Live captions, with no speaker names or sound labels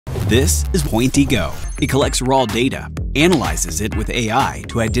This is Pointy Go. It collects raw data, analyzes it with AI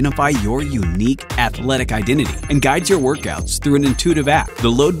to identify your unique athletic identity, and guides your workouts through an intuitive app. The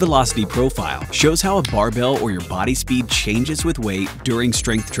load velocity profile shows how a barbell or your body speed changes with weight during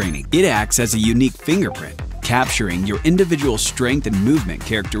strength training. It acts as a unique fingerprint, capturing your individual strength and movement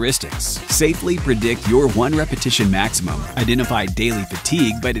characteristics. Safely predict your 1 repetition maximum. Identify daily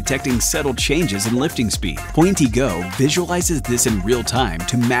fatigue by detecting subtle changes in lifting speed. Pointy Go visualizes this in real time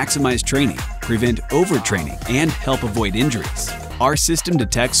to maximize training, prevent overtraining, and help avoid injuries. Our system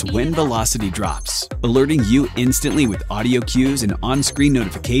detects when velocity drops, alerting you instantly with audio cues and on-screen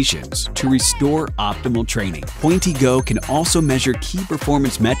notifications to restore optimal training. Pointy Go can also measure key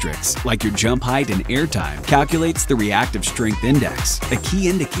performance metrics like your jump height and air time, calculates the reactive strength index, a key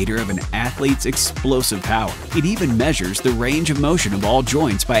indicator of an athlete's explosive power. It even measures the range of motion of all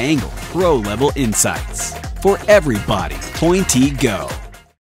joints by angle. Pro-level insights. For every body, Pointy Go.